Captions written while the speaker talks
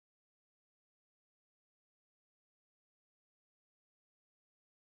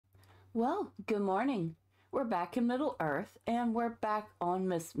Well, good morning. We're back in Middle Earth, and we're back on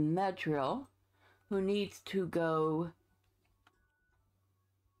Miss Medrielle, who needs to go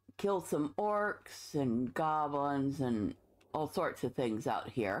kill some orcs and goblins and all sorts of things out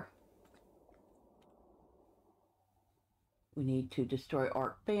here. We need to destroy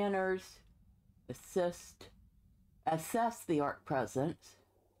orc banners, assess the orc presence,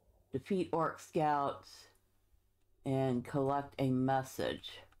 defeat orc scouts, and collect a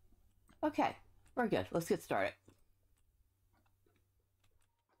message. Okay, we're good. Let's get started.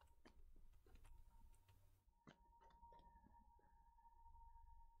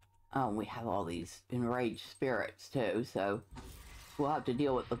 We have all these enraged spirits too, so we'll have to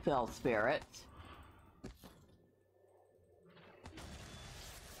deal with the fell spirits.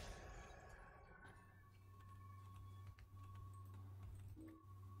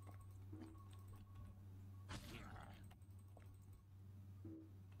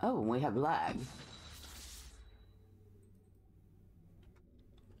 Oh, and we have lag.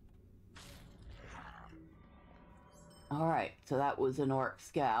 Alright, so that was an orc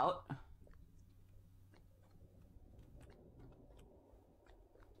scout.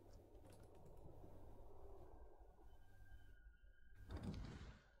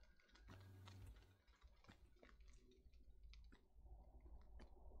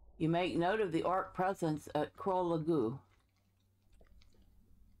 You make note of the orc presence at Krolagu.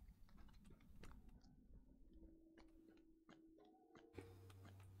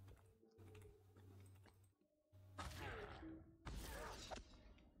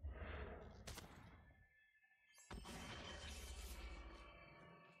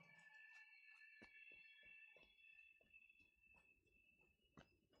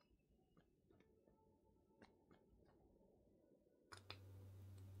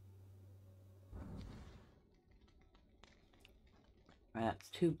 That's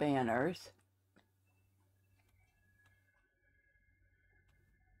 2 banners.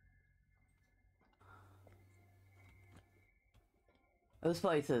 This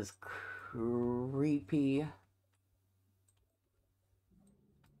place is creepy. I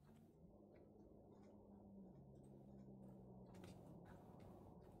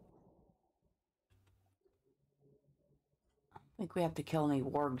don't think we have to kill any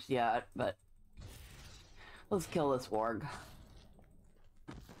wargs yet, but let's kill this warg.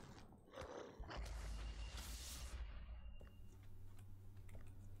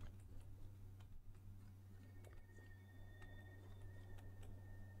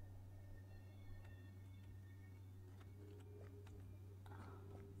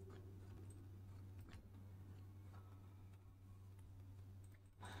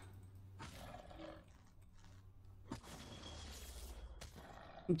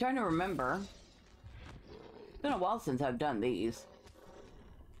 I'm trying to remember. It's been a while since I've done these.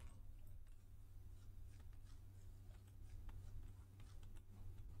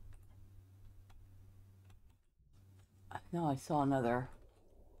 I know I saw another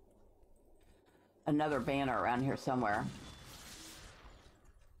banner around here somewhere.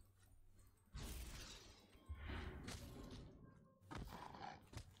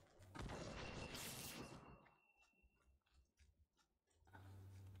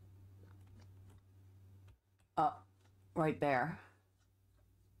 Oh, right there.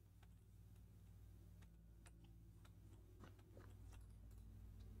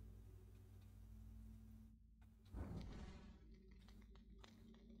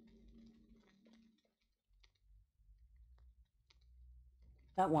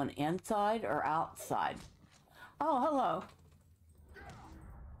 That one inside or outside? Oh, hello.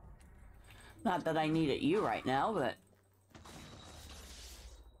 Not that I need it you right now, but...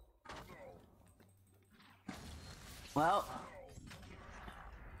 Well...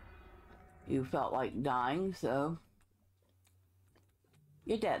 You felt like dying, so...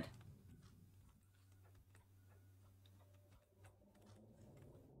 You're dead.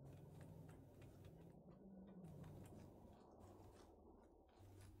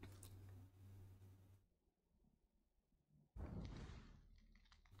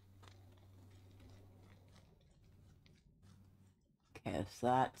 Okay, so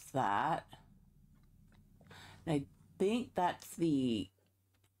that's that. I think that's the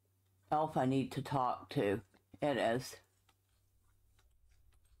elf I need to talk to. It is.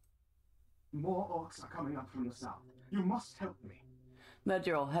 More orcs are coming up from the south. You must help me.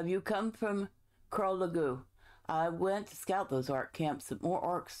 Medrielle, have you come from Krolagu? I went to scout those orc camps, but more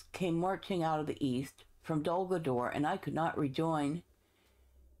orcs came marching out of the east from Dolgador, and I could not rejoin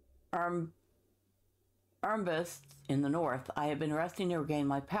Armbists in the north. I have been resting to regain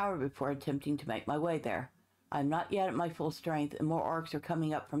my power before attempting to make my way there. I'm not yet at my full strength, and more orcs are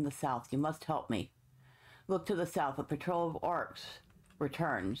coming up from the south. You must help me. Look to the south. A patrol of orcs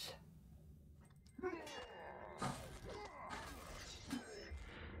returns.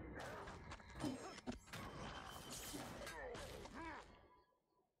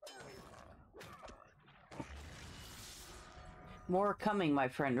 More coming, my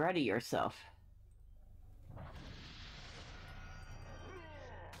friend. Ready yourself.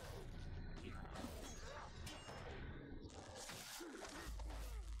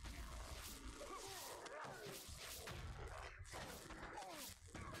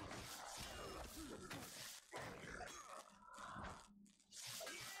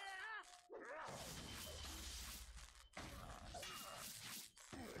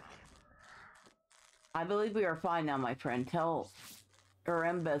 I believe we are fine now, my friend. Tell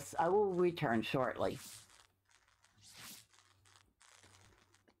Urimbus I will return shortly.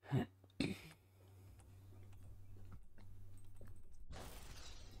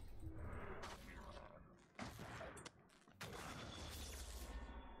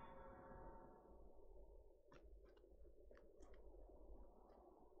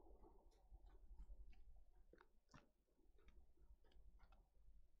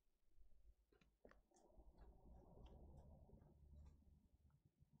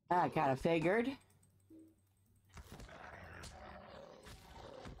 I kind of figured.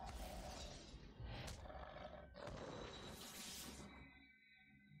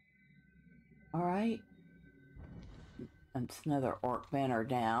 All right. That's another orc banner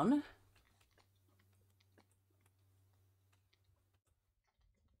down.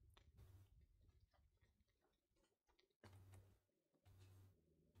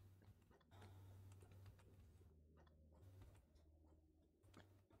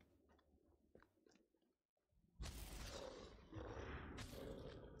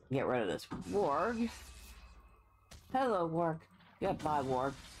 Get rid of this warg. Hello, warg. Goodbye,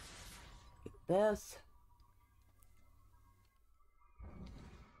 warg. Get this.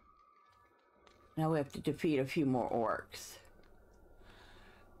 Now we have to defeat a few more orcs.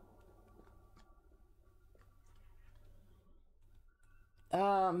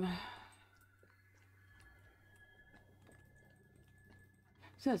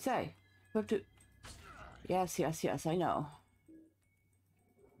 So say, we have to. Yes, I know.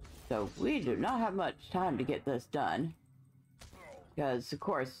 So we do not have much time to get this done. Because, of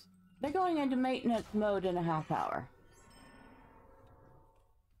course, they're going into maintenance mode in a half hour.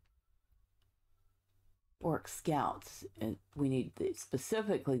 Orc scouts. And we need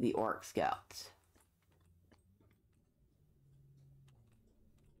specifically the orc scouts.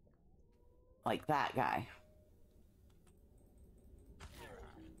 Like that guy.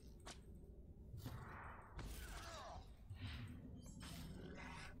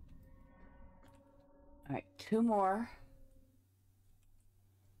 All right, 2 more.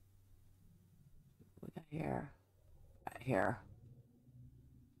 We got here. Got here.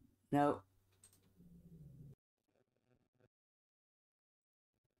 Nope.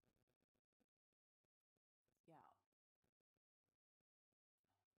 Scout.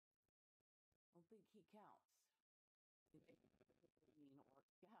 I don't think he counts. It may mean orc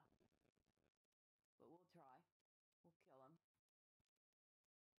scout. But we'll try. We'll kill him.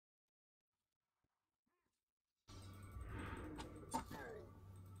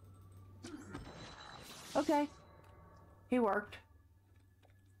 Okay. He worked.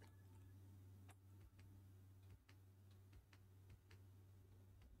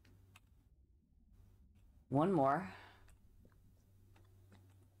 One more.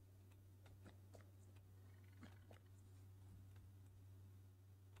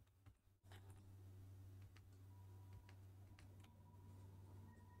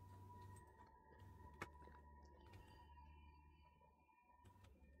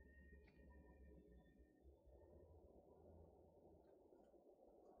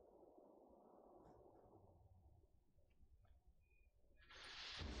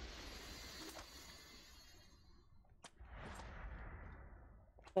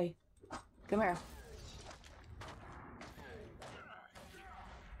 Hey, come here.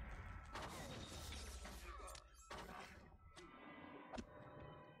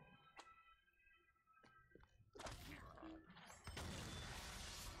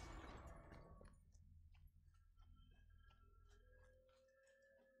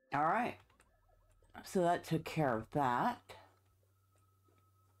 All right. So that took care of that.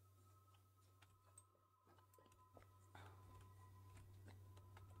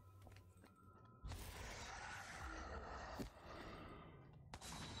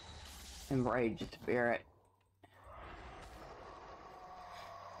 Enraged spirit.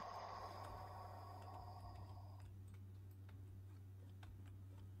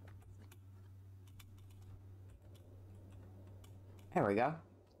 There we go.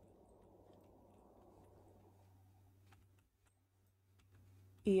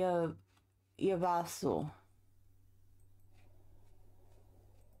 Yavasul.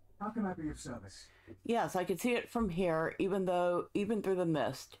 How can I be of service? Yes, I can see it from here, even through the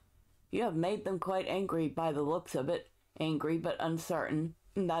mist. You have made them quite angry by the looks of it. Angry but uncertain.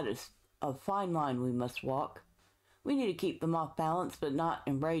 And that is a fine line we must walk. We need to keep them off balance, but not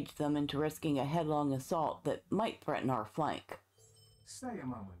enrage them into risking a headlong assault that might threaten our flank. Stay a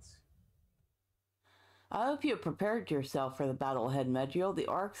moment. I hope you have prepared yourself for the battle ahead, Medrielle. The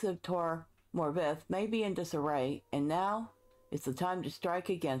orcs of Taur Morvith may be in disarray, and now is the time to strike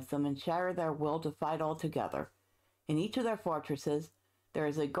against them and shatter their will to fight all together. In each of their fortresses, there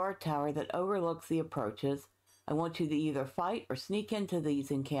is a guard tower that overlooks the approaches. I want you to either fight or sneak into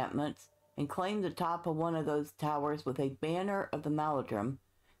these encampments and claim the top of one of those towers with a banner of the Maladrim,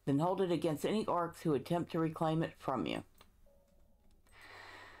 then hold it against any orcs who attempt to reclaim it from you.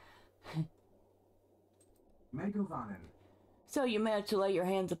 Megovanen. So you managed to lay your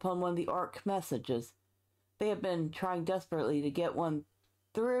hands upon one of the orc messages. They have been trying desperately to get one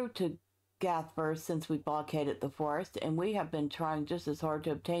through to Gathver since we blockaded the forest, and we have been trying just as hard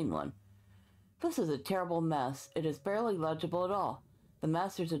to obtain one. This is a terrible mess. It is barely legible at all. The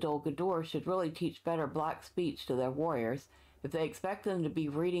masters of Dol Guldur should really teach better black speech to their warriors if they expect them to be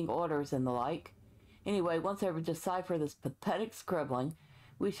reading orders and the like. Anyway, once I decipher this pathetic scribbling,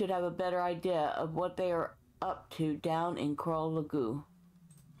 we should have a better idea of what they are up to down in Krol Lagu.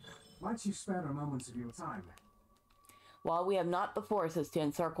 Might you spare a moment of your time? While we have not the forces to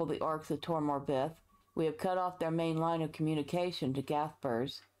encircle the orcs of Taur Morvith, we have cut off their main line of communication to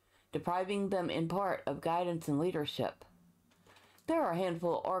Gathbers, depriving them in part of guidance and leadership. There are a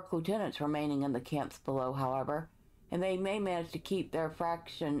handful of orc lieutenants remaining in the camps below, however, and they may manage to keep their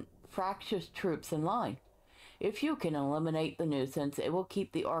fractious troops in line. If you can eliminate the nuisance, it will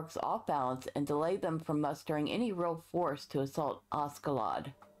keep the orcs off balance and delay them from mustering any real force to assault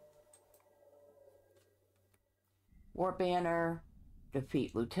Ascalad. War banner,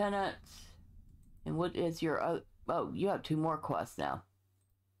 defeat lieutenants, and what is your... oh, you have 2 more quests now.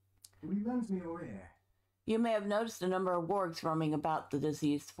 Will you lend me your ear? You may have noticed a number of wargs roaming about the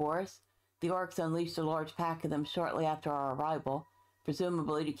diseased forest. The orcs unleashed a large pack of them shortly after our arrival,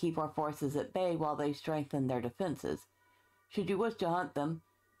 presumably to keep our forces at bay while they strengthen their defenses. Should you wish to hunt them,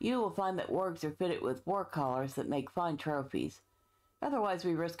 you will find that wargs are fitted with war collars that make fine trophies. Otherwise,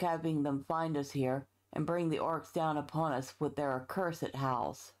 we risk having them find us here and bring the orcs down upon us with their accursed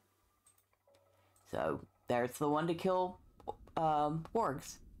howls. So, there's the one to kill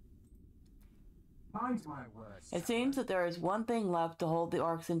wargs. Mind my words. It seems that there is one thing left to hold the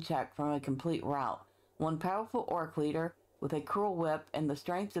orcs in check from a complete rout. One powerful orc leader with a cruel whip and the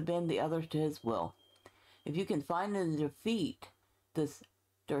strength to bend the others to his will. If you can find and defeat this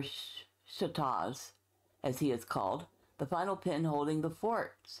Shataz, as he is called, the final pin holding the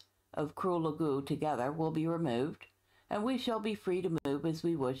forts of Krul Lagu together will be removed, and we shall be free to move as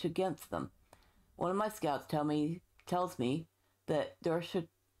we wish against them. One of my scouts tells me that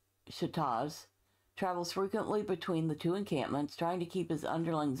Shataz travels frequently between the 2 encampments, trying to keep his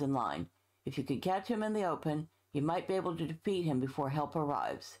underlings in line. If you could catch him in the open, you might be able to defeat him before help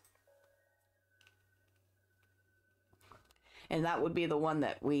arrives. And that would be the one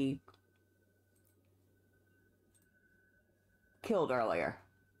that we killed earlier.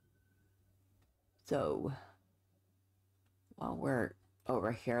 So, while we're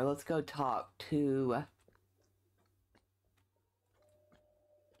over here, let's go talk to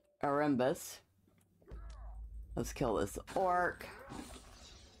Arimbus. Let's kill this orc.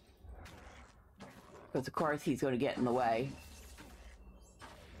 Because of course he's going to get in the way.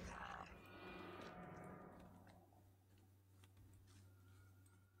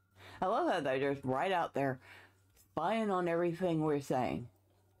 I love how they're just right out there spying on everything we're saying.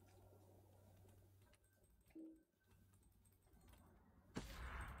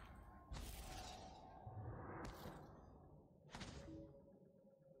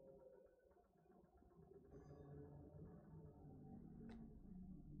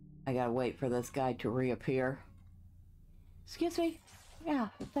 I gotta wait for this guy to reappear. Excuse me? Yeah,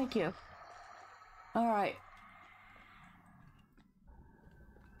 thank you. Alright.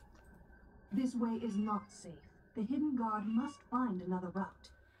 This way is not safe. The hidden guard must find another route.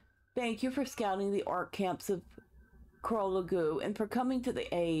 Thank you for scouting the orc camps of Krol Lagu and for coming to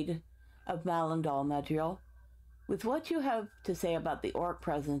the aid of Malandal, Medrielle. With what you have to say about the orc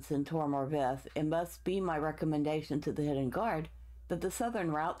presence in Taur Morvith, it must be my recommendation to the hidden guard that the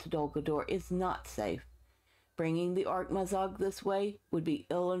southern route to Dol Guldur is not safe. Bringing the orc Mazog this way would be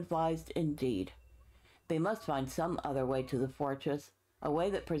ill-advised indeed. They must find some other way to the fortress, a way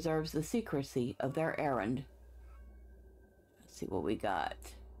that preserves the secrecy of their errand. Let's see what we got.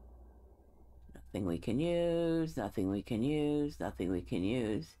 Nothing we can use, nothing we can use, nothing we can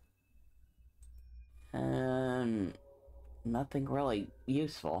use. And nothing really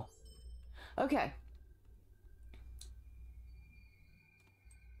useful. Okay.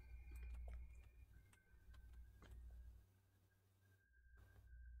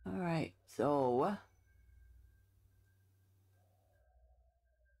 All right, so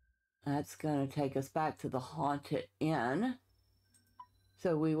that's going to take us back to the Haunted Inn.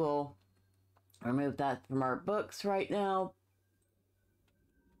 So we will remove that from our books right now.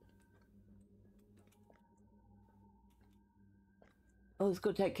 Let's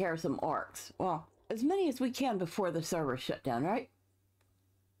go take care of some orcs. Well, as many as we can before the server shut down, right?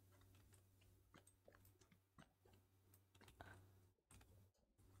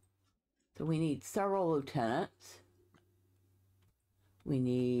 So we need several lieutenants. We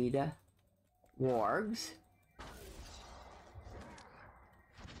need wargs.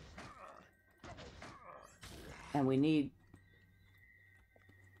 And we need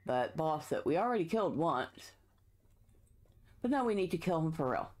that boss that we already killed once. But now we need to kill him for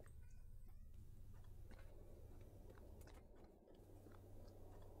real.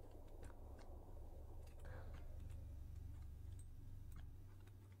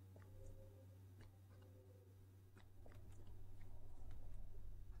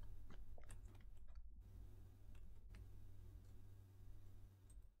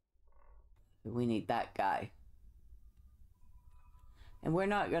 We need that guy. And we're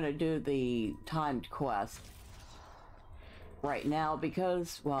not going to do the timed quest right now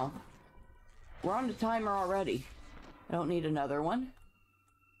because, well, we're on the timer already. I don't need another one.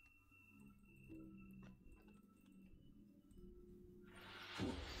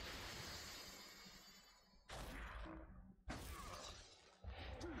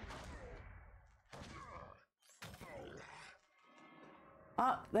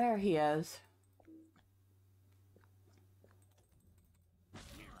 Ah, there he is.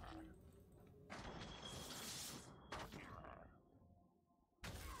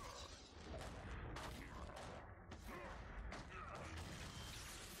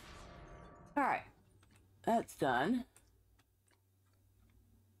 All right, that's done.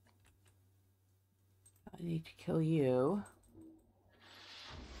 I need to kill you.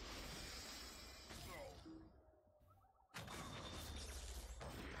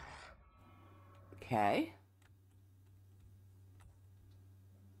 Okay.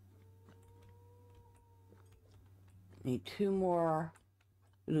 Need 2 more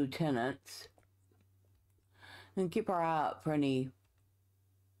lieutenants. And keep our eye out for any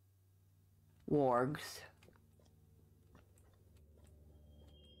wargs.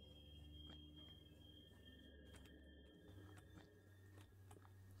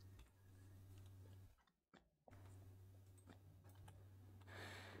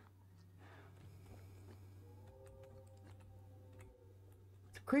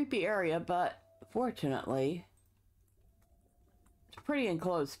 It's a creepy area, but fortunately, it's a pretty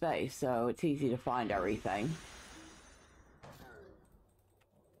enclosed space, so it's easy to find everything.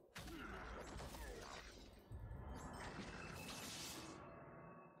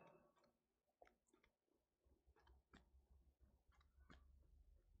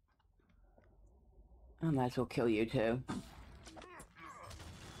 I might as well kill you too.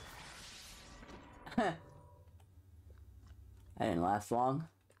 That didn't last long.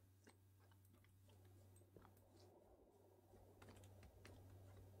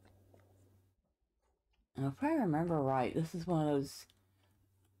 Now, if I remember right, this is one of those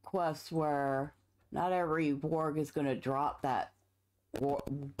quests where not every warg is going to drop that war.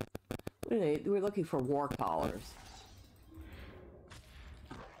 What are they? We're looking for war collars.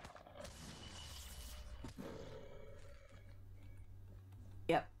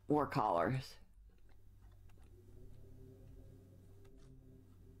 Yep, war collars.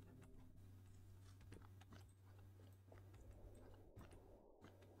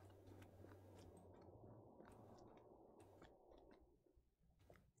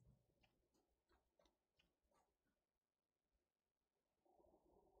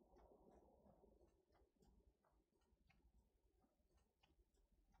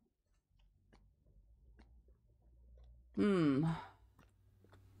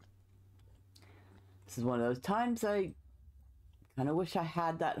 This is one of those times I kind of wish I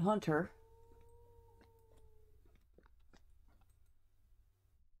had that hunter.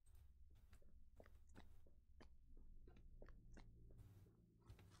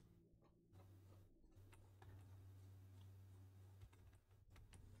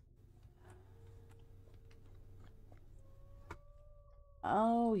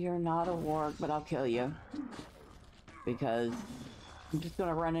 Oh, you're not a warg, but I'll kill you. Because I'm just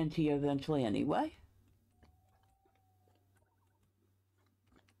gonna run into you eventually anyway.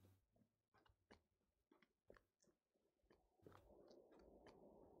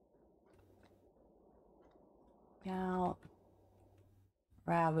 Scout.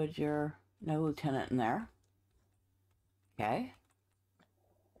 Ravager. No lieutenant in there. Okay.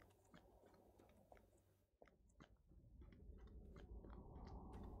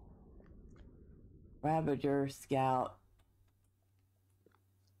 Ravager, Scout.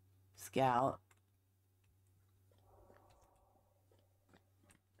 Scout.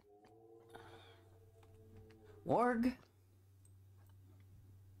 Warg.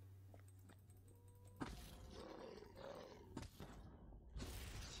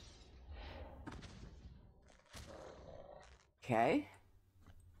 Okay.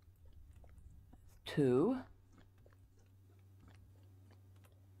 2.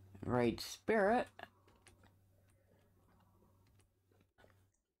 Rage Spirit.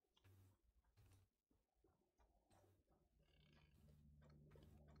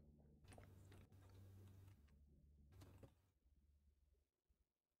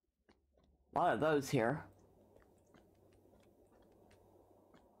 A lot of those here.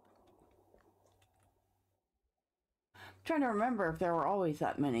 I'm trying to remember if there were always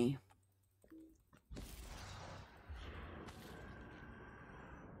that many.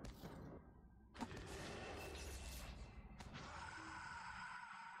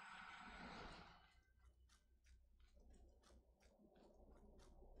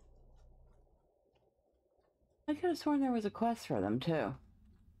 I could have sworn there was a quest for them too.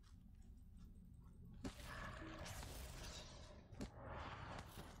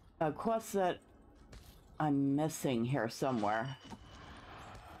 A quest that I'm missing here somewhere.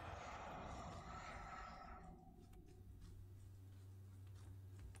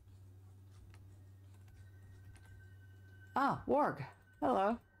 Ah, warg.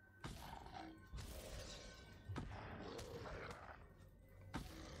 Hello.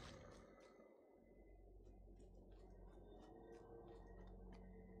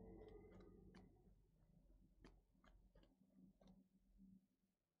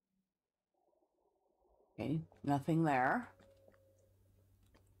 Okay, nothing there.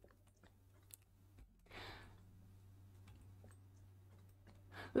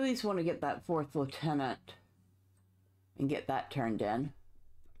 At least want to get that 4th lieutenant and get that turned in.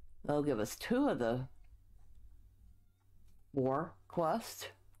 They'll give us 2 of the 4 quests.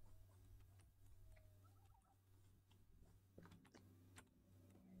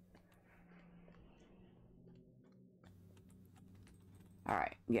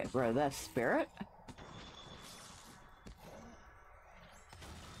 Alright, get rid of that spirit.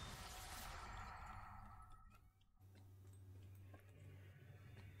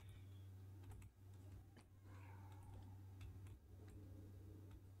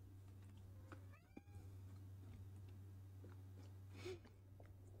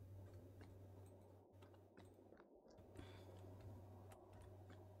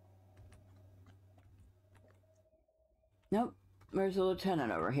 Nope, there's a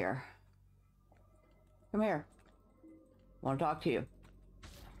lieutenant over here. Come here. Want to talk to you.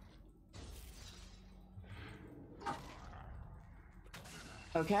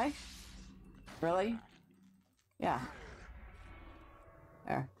 Okay? Really? Yeah.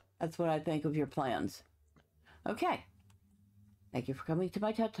 There. That's what I think of your plans. Okay. Thank you for coming to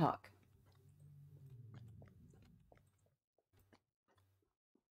my TED Talk.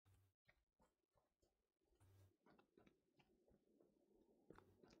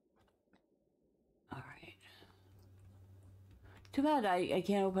 Alright. Too bad I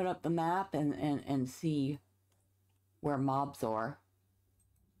can't open up the map and see where mobs are.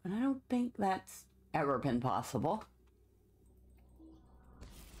 But I don't think that's ever been possible.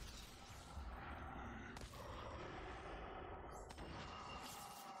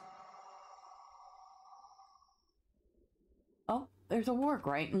 Oh, there's a warg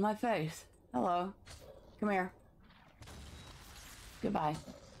right in my face. Hello. Come here. Goodbye.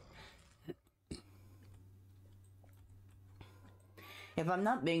 If I'm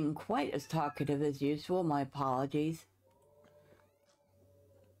not being quite as talkative as usual, my apologies.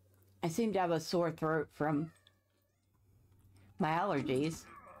 I seem to have a sore throat from my allergies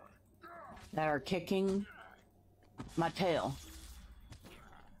that are kicking my tail.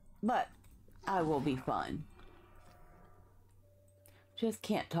 But I will be fine. Just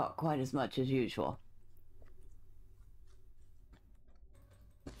can't talk quite as much as usual.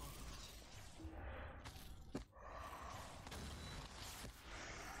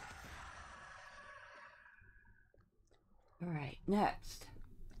 Alright, next?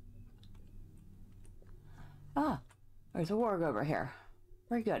 Ah, there's a warg over here.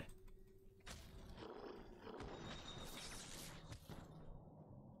 Very good.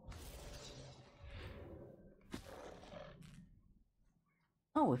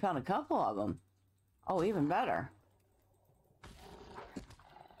 Oh, we found a couple of them. Oh, even better.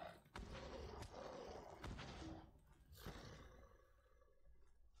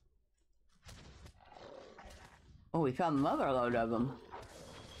 Oh, we found another load of them.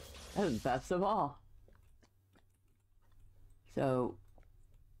 That was the best of all. So...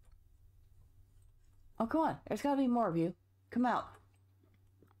 Oh, come on. There's gotta be more of you. Come out.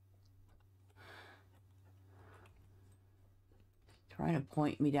 Trying to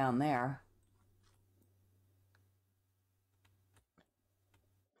point me down there.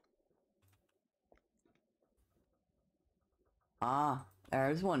 Ah,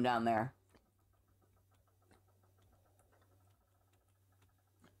 there's one down there.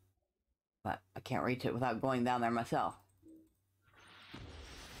 But I can't reach it without going down there myself.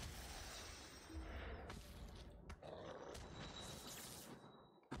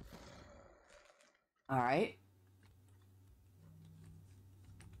 All right.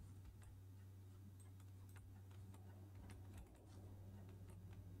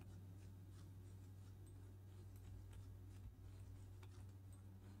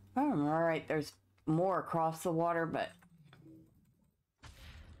 All right, there's more across the water, but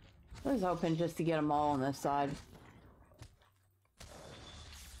I was hoping just to get them all on this side.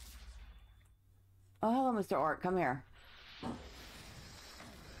 Oh, hello, Mr. Orc. Come here.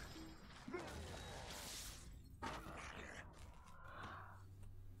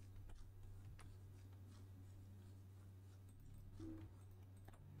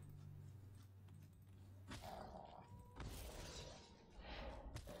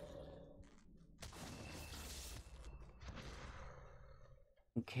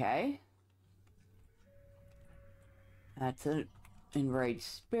 Okay. That's an enraged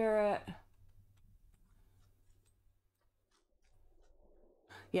spirit.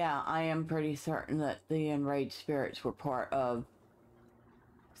 Yeah, I am pretty certain that the enraged spirits were part of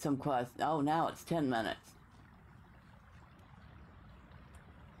some quest. Oh, now it's 10 minutes.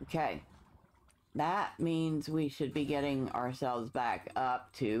 Okay. That means we should be getting ourselves back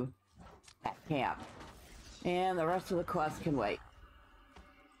up to that camp. And the rest of the quest can wait.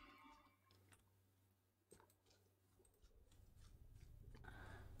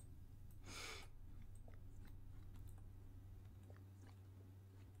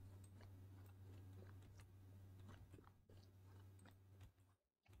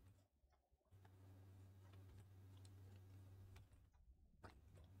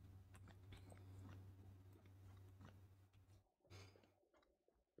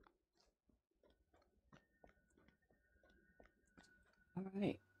 All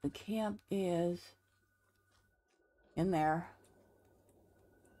right, the camp is in there.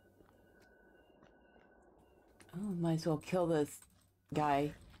 Oh, might as well kill this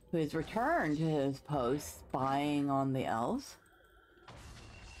guy who has returned to his post, spying on the elves.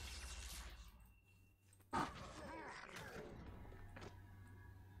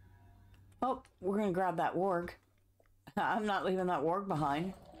 Oh, we're gonna grab that warg. I'm not leaving that warg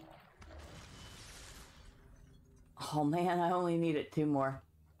behind. Oh man, I only needed 2 more.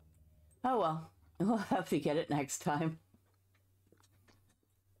 Oh well, we'll have to get it next time.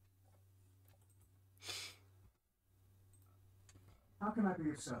 How can I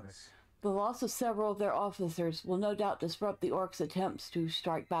be of service? The loss of several of their officers will no doubt disrupt the orcs' attempts to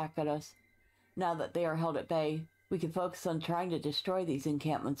strike back at us. Now that they are held at bay, we can focus on trying to destroy these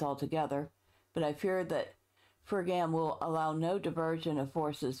encampments altogether, but I fear that Fergam will allow no diversion of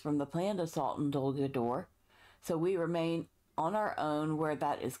forces from the planned assault on Dol Guldur, so we remain on our own where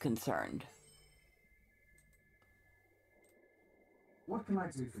that is concerned. What can I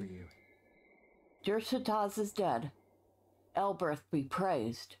do for you? Jurshitaz is dead. Elberth be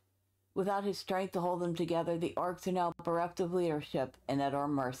praised. Without his strength to hold them together, the orcs are now bereft of leadership and at our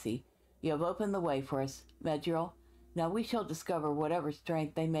mercy. You have opened the way for us, Medrielle. Now we shall discover whatever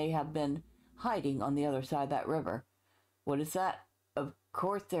strength they may have been hiding on the other side of that river. What is that? Of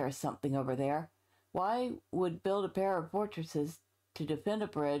course there is something over there. Why would build a pair of fortresses to defend a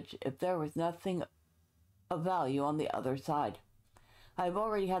bridge if there was nothing of value on the other side? I have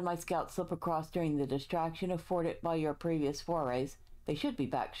already had my scouts slip across during the distraction afforded by your previous forays. They should be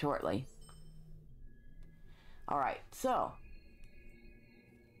back shortly. Alright, so.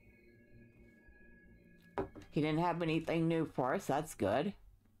 He didn't have anything new for us, that's good.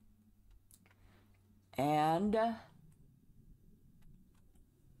 And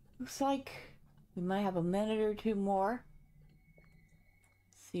looks like we might have a minute or 2 more.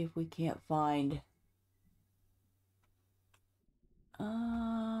 see if we can't find...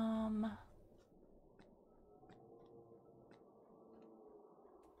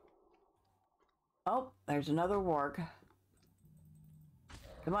 Oh, there's another warg.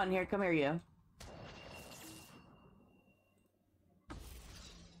 Come on here, come here, you.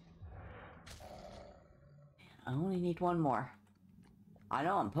 I only need one more. I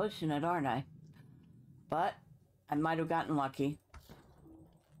know I'm pushing it, aren't I? But I might have gotten lucky.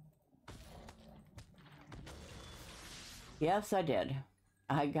 Yes, I did.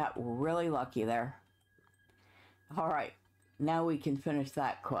 I got really lucky there. Alright, now we can finish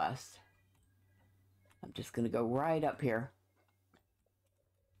that quest. I'm just going to go right up here.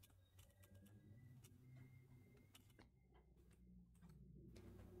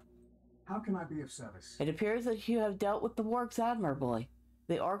 How can I be of service? It appears that you have dealt with the wargs admirably.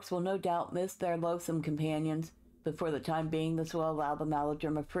 The orcs will no doubt miss their loathsome companions, but for the time being this will allow the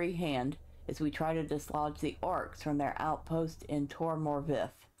Maladrim a free hand as we try to dislodge the orcs from their outpost in Taur Morvith.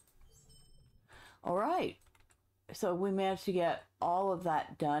 Alright, so we managed to get all of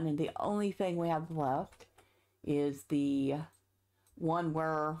that done, and the only thing we have left is the one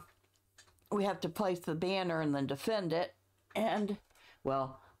where we have to place the banner and then defend it, and,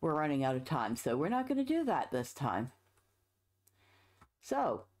 well, we're running out of time, so we're not going to do that this time.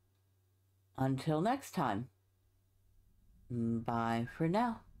 So, until next time, bye for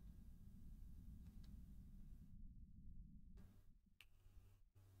now.